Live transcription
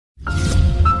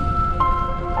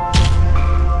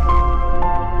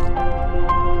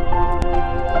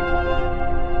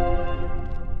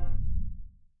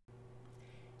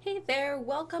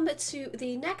welcome to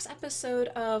the next episode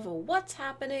of What's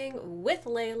Happening with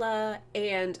Leila.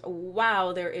 And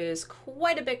wow, there is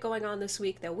quite a bit going on this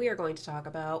week that we are going to talk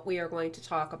about. We are going to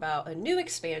talk about a new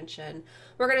expansion.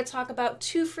 We're going to talk about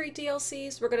 2 free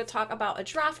DLCs. We're going to talk about a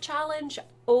draft challenge.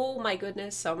 Oh my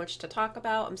goodness, so much to talk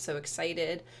about. I'm so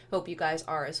excited. Hope you guys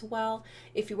are as well.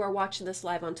 If you are watching this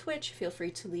live on Twitch, feel free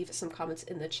to leave some comments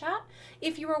in the chat.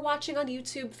 If you are watching on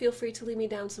YouTube, feel free to leave me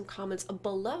down some comments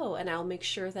below and I'll make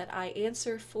sure that I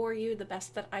answer for you the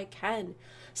best that I can.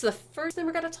 So the first thing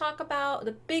we're going to talk about,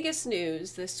 the biggest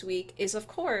news this week, is of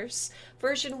course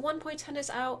version 1.10 is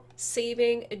out,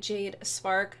 saving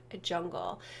Jadespark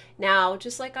jungle. Now,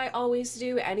 just like I always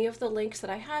do, any of the links that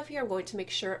I have here, I'm going to make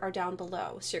sure are down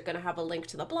below. So you're going to have a link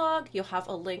to the blog, you'll have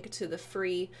a link to the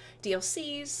free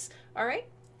DLCs, all right?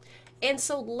 And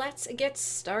so let's get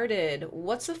started.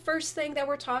 What's the first thing that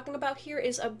we're talking about here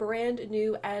is a brand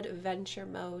new adventure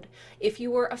mode. If you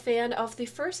were a fan of the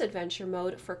first adventure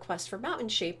mode for Quest for Mountain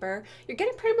Shaper, you're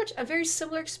getting pretty much a very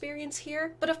similar experience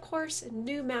here, but of course,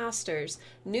 new masters,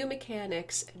 new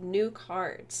mechanics, new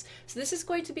cards. So this is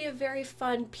going to be a very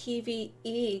fun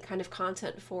PvE kind of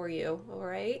content for you, all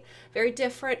right? Very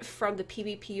different from the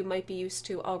PvP you might be used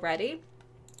to already,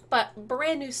 but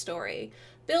brand new story.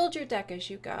 Build your deck as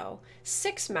you go.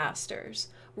 6 masters,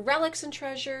 relics and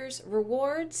treasures,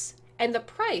 rewards, and the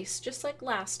price, just like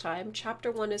last time,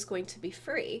 Chapter 1 is going to be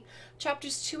free.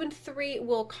 Chapters 2 and 3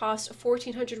 will cost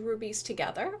 1,400 rubies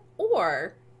together,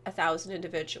 or 1,000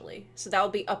 individually. So that will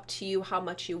be up to you how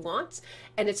much you want,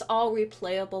 and it's all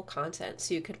replayable content,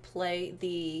 so you could play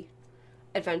the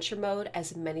adventure mode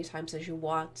as many times as you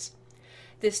want.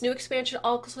 This new expansion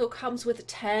also comes with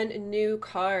 10 new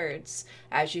cards.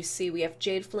 As you see, we have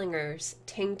Jade Flingers,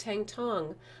 Ting Tang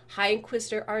Tong, High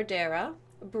Inquisitor Ardera,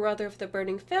 Brother of the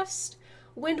Burning Fist,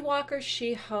 Windwalker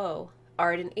Shi-Hou,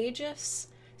 Ardent Aegis,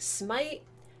 Smite,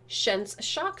 Shen's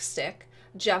Shockstick,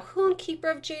 Ji-Hoon Keeper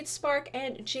of Jadespark,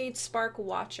 and Jadespark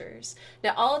Watchers.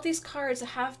 Now, all of these cards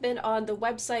have been on the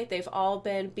website. They've all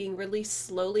been being released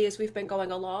slowly as we've been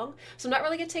going along. So I'm not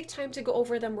really going to take time to go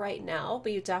over them right now,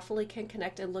 but you definitely can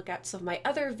connect and look at some of my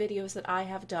other videos that I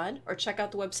have done, or check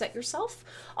out the website yourself.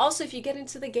 Also, if you get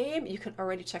into the game, you can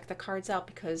already check the cards out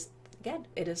because, again,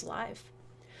 it is live.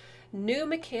 New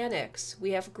mechanics.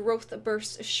 We have Growth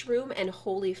Burst Shroom and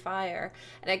Holy Fire.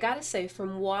 And I gotta say,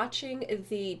 from watching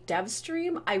the dev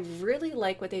stream, I really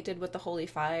like what they did with the Holy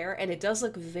Fire, and it does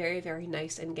look very, very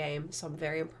nice in game, so I'm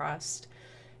very impressed.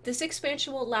 This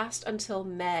expansion will last until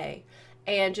May.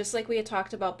 And just like we had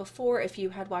talked about before, if you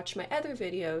had watched my other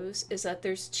videos, is that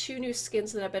there's 2 new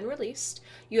skins that have been released.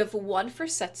 You have one for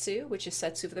Setsu, which is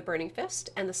Setsu of the Burning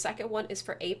Fist, and the second one is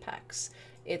for Apex.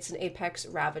 It's an Apex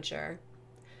Ravager.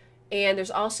 And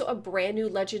there's also a brand new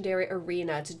legendary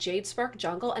arena. It's Jadespark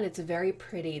Jungle, and it's very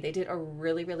pretty. They did a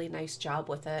really, really nice job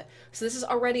with it. So this is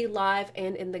already live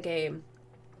and in the game.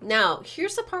 Now,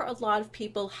 here's the part a lot of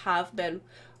people have been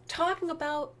talking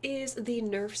about is the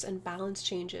nerfs and balance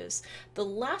changes. The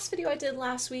last video I did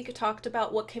last week talked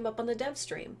about what came up on the dev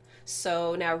stream.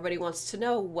 So now everybody wants to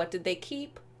know, what did they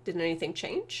keep? Did anything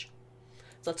change?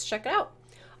 So let's check it out.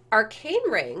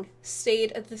 Arcane Ring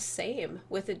stayed the same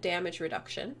with a damage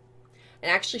reduction. It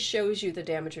actually shows you the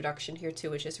damage reduction here too,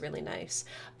 which is really nice.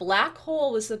 Black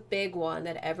Hole was the big one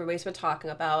that everybody's been talking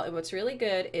about, and what's really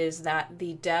good is that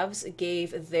the devs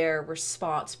gave their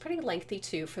response pretty lengthy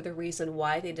too for the reason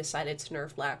why they decided to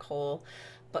nerf Black Hole.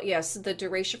 But yes, the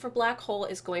duration for Black Hole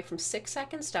is going from 6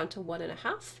 seconds down to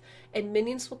 1.5, and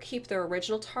minions will keep their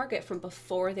original target from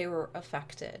before they were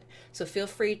affected. So feel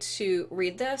free to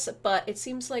read this, but it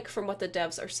seems like from what the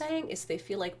devs are saying is they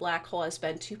feel like Black Hole has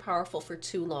been too powerful for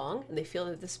too long, and they feel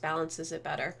that this balances it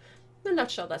better. In a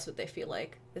nutshell, that's what they feel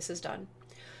like. This is done.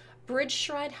 Bridge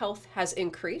Shrine health has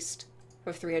increased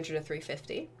from 300 to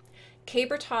 350.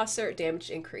 Caber Tosser damage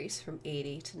increase from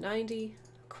 80 to 90.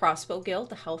 Crossbow Guild,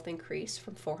 the health increase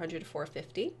from 400 to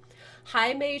 450.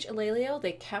 High Mage Leilio,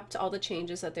 they kept all the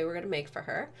changes that they were going to make for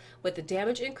her. With the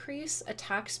damage increase,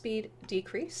 attack speed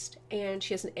decreased, and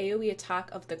she has an AoE attack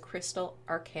of the Crystal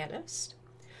Arcanist.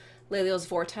 Leilio's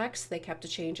Vortex, they kept a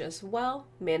change as well.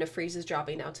 Mana freeze is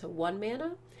dropping now to 1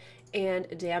 mana,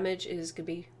 and damage is going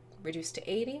to be reduced to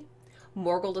 80.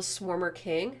 Morgul the Swarmer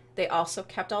King, they also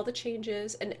kept all the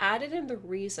changes and added in the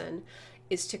reason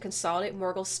is to consolidate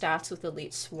Morgul's stats with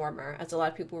Elite Swarmer, as a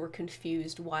lot of people were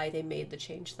confused why they made the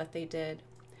change that they did.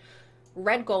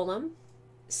 Red Golem,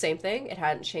 same thing, it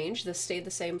hadn't changed. This stayed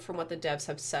the same from what the devs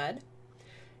have said.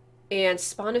 And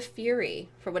Spawn of Fury,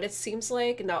 from what it seems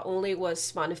like, not only was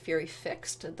Spawn of Fury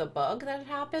fixed, the bug that had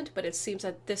happened, but it seems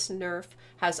that this nerf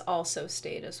has also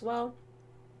stayed as well.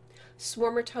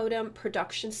 Swarmer Totem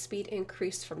production speed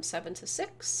increased from 7 to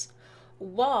 6.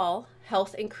 Wall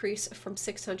health increase from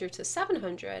 600 to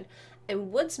 700.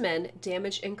 And Woodsman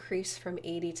damage increase from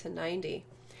 80 to 90.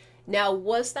 Now,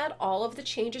 was that all of the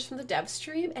changes from the dev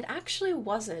stream? It actually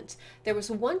wasn't. There was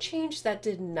one change that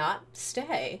did not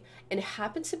stay, and it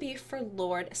happened to be for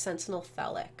Lord Sentinel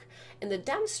Fellic. In the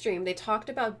dev stream, they talked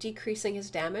about decreasing his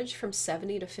damage from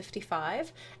 70 to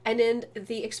 55, and in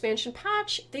the expansion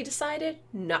patch, they decided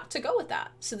not to go with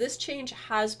that. So this change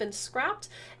has been scrapped,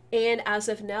 and as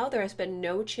of now, there has been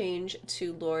no change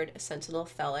to Lord Sentinel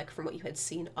Fellic from what you had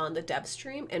seen on the dev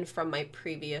stream and from my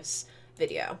previous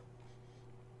video.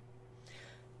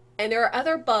 And there are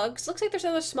other bugs. Looks like there's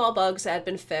other small bugs that had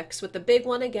been fixed, with the big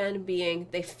one again being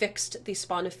they fixed the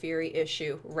Spawn of Fury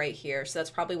issue right here. So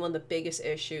that's probably one of the biggest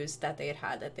issues that they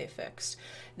had that they fixed.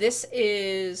 This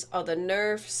is all the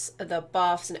nerfs, the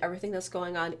buffs, and everything that's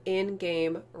going on in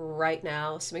game right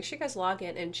now. So make sure you guys log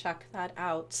in and check that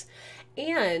out.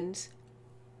 And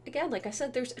again, like I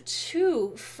said, there's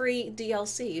 2 free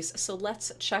DLCs, so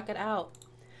let's check it out.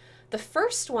 The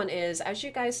first one is, as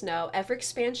you guys know, every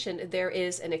expansion, there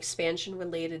is an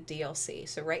expansion-related DLC.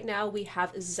 So right now we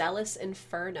have Zealous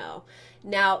Inferno.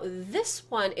 Now, this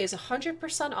one is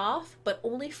 100% off, but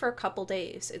only for a couple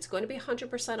days. It's going to be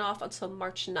 100% off until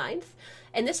March 9th.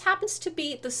 And this happens to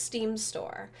be the Steam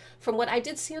store. From what I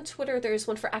did see on Twitter, there's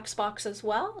one for Xbox as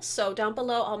well. So down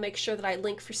below, I'll make sure that I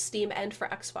link for Steam and for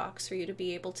Xbox for you to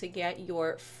be able to get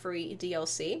your free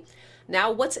DLC.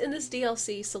 Now, what's in this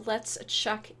DLC? So let's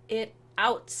check it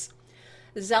out.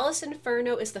 Zealous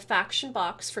Inferno is the faction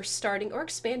box for starting or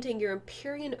expanding your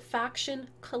Empyrean faction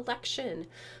collection.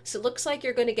 So it looks like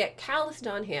you're going to get Calith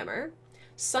Dawnhammer,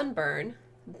 Sunburn,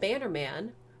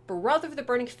 Bannerman, Brother of the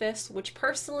Burning Fist, which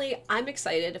personally I'm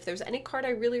excited. If there's any card I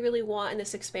really want in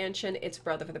this expansion, it's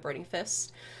Brother of the Burning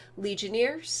Fist.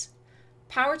 Legionnaires,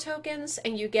 power tokens,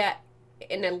 and you get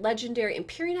in a legendary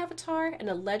Empyrean avatar and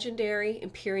a legendary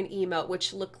Empyrean emote,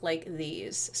 which look like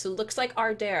these. So it looks like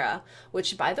Ardera,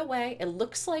 which, by the way, it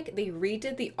looks like they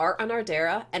redid the art on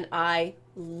Ardera, and I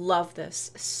love this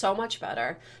so much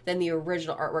better than the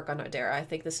original artwork on Ardera. I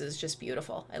think this is just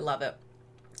beautiful. I love it.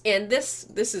 And this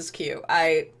is cute.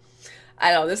 I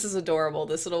know, this is adorable,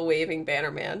 this little waving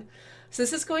Bannerman. So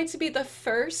this is going to be the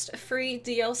first free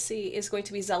DLC, is going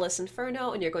to be Zealous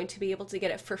Inferno, and you're going to be able to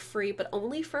get it for free, but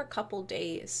only for a couple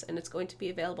days, and it's going to be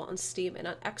available on Steam and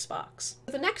on Xbox.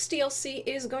 The next DLC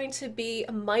is going to be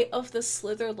Might of the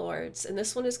Slither Lords, and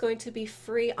this one is going to be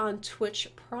free on Twitch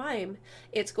Prime.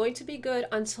 It's going to be good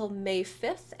until May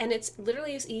 5th, and it's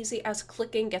literally as easy as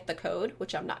clicking get the code,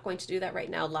 which I'm not going to do that right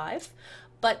now live.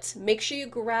 But make sure you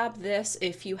grab this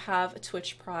if you have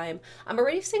Twitch Prime. I'm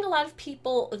already seeing a lot of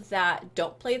people that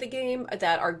don't play the game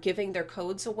that are giving their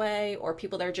codes away, or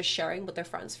people that are just sharing with their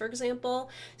friends, for example.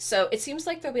 So it seems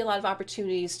like there'll be a lot of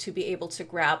opportunities to be able to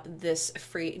grab this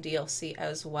free DLC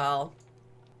as well.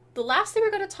 The last thing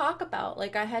we're going to talk about,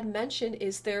 like I had mentioned,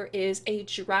 is there is a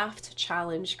draft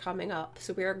challenge coming up.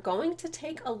 So we are going to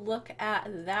take a look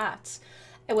at that.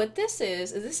 And what this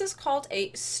is called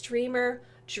a streamer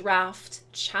draft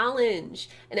challenge,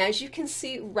 and as you can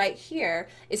see right here,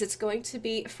 it's going to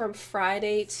be from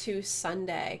Friday to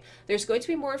Sunday. There's going to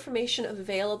be more information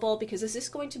available because this is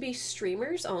going to be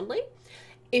streamers only.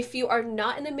 If you are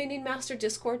not in the Minion Master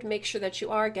Discord, make sure that you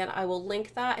are. Again, I will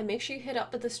link that, and make sure you hit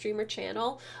up the streamer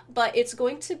channel. But it's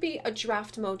going to be a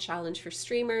draft mode challenge for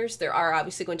streamers. There are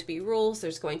obviously going to be rules.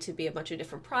 There's going to be a bunch of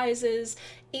different prizes,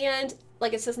 and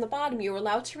like it says in the bottom, you're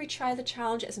allowed to retry the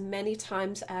challenge as many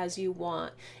times as you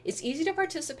want. It's easy to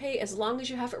participate as long as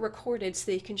you have it recorded so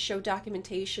that you can show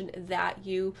documentation that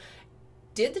you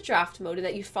did the draft mode and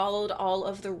that you followed all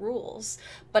of the rules.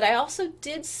 But I also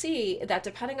did see that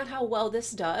depending on how well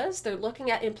this does, they're looking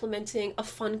at implementing a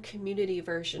fun community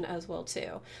version as well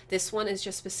too. This one is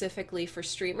just specifically for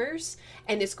streamers,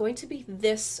 and it's going to be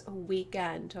this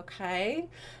weekend, okay?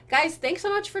 Guys, thanks so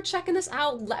much for checking this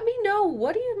out. Let me know,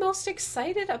 what are you most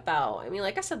excited about? I mean,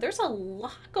 like I said, there's a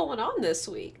lot going on this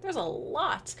week. There's a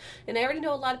lot. And I already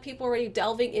know a lot of people already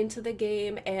delving into the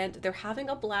game, and they're having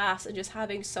a blast and just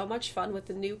having so much fun with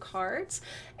the new cards.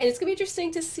 And it's gonna be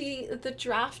interesting to see the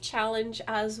draft challenge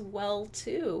as well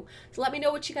too. So let me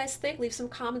know what you guys think. Leave some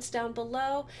comments down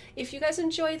below. If you guys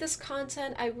enjoy this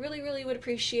content, I really would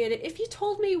appreciate it if you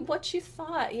told me what you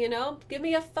thought. You know, give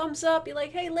me a thumbs up. Be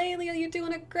like, hey Leila, you're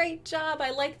doing a great job.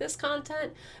 I like this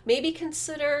content. Maybe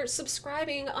consider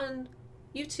subscribing on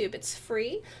YouTube. It's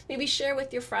free. Maybe share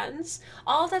with your friends.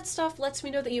 All that stuff lets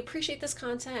me know that you appreciate this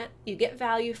content, you get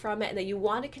value from it, and that you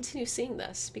want to continue seeing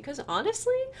this. Because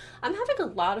honestly, I'm having a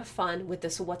lot of fun with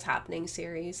this What's Happening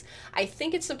series. I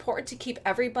think it's important to keep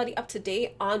everybody up to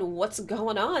date on what's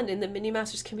going on in the Minion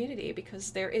Masters community,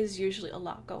 because there is usually a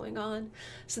lot going on.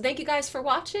 So thank you guys for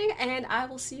watching, and I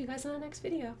will see you guys in the next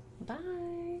video.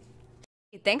 Bye!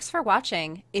 Thanks for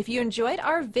watching. If you enjoyed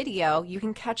our video, you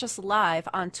can catch us live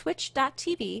on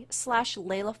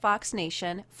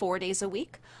twitch.tv/LeilaFoxNation 4 days a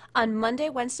week on Monday,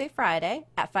 Wednesday, Friday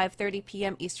at 5:30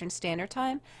 p.m. Eastern Standard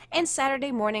Time and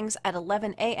Saturday mornings at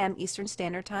 11 a.m. Eastern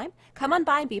Standard Time. Come on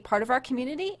by and be part of our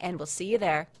community, and we'll see you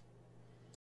there.